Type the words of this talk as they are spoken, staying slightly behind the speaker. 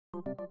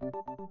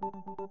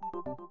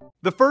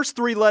The first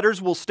three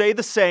letters will stay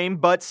the same,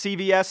 but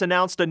CVS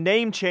announced a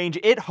name change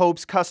it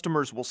hopes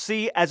customers will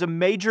see as a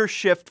major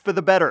shift for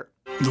the better.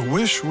 The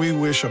wish we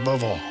wish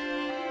above all,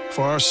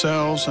 for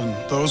ourselves and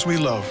those we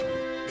love,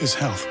 is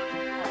health.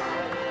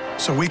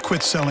 So we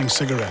quit selling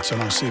cigarettes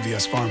in our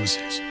CVS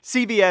pharmacies.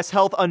 CVS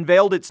Health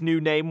unveiled its new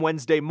name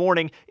Wednesday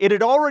morning. It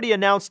had already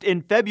announced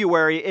in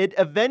February it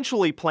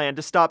eventually planned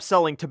to stop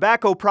selling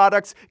tobacco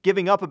products,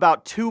 giving up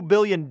about $2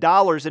 billion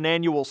in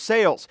annual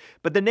sales.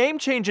 But the name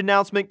change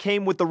announcement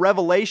came with the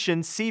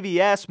revelation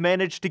CVS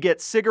managed to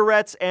get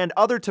cigarettes and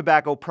other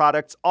tobacco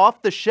products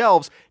off the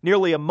shelves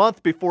nearly a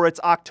month before its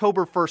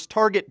October 1st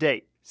target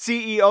date.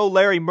 CEO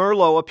Larry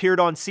Merlo appeared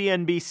on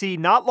CNBC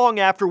not long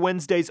after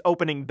Wednesday's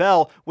opening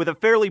bell with a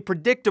fairly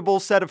predictable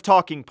set of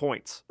talking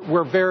points.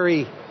 We're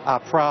very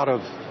proud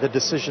of the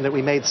decision that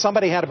we made.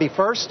 Somebody had to be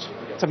first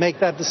to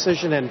make that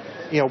decision, and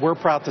we're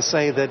proud to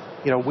say that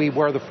we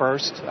were the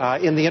first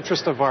in the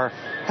interest of our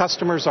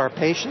customers, our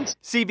patients.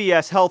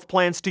 CVS Health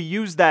plans to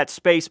use that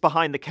space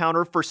behind the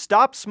counter for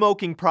stop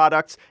smoking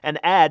products and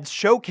ads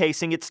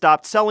showcasing it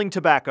stopped selling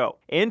tobacco.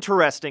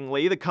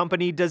 Interestingly, the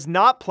company does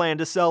not plan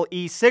to sell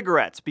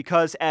e-cigarettes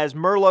because, as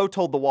Merlo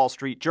told the Wall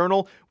Street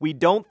Journal, we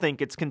don't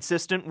think it's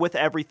consistent with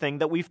everything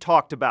that we've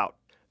talked about.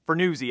 For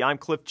Newsy, I'm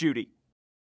Cliff Judy.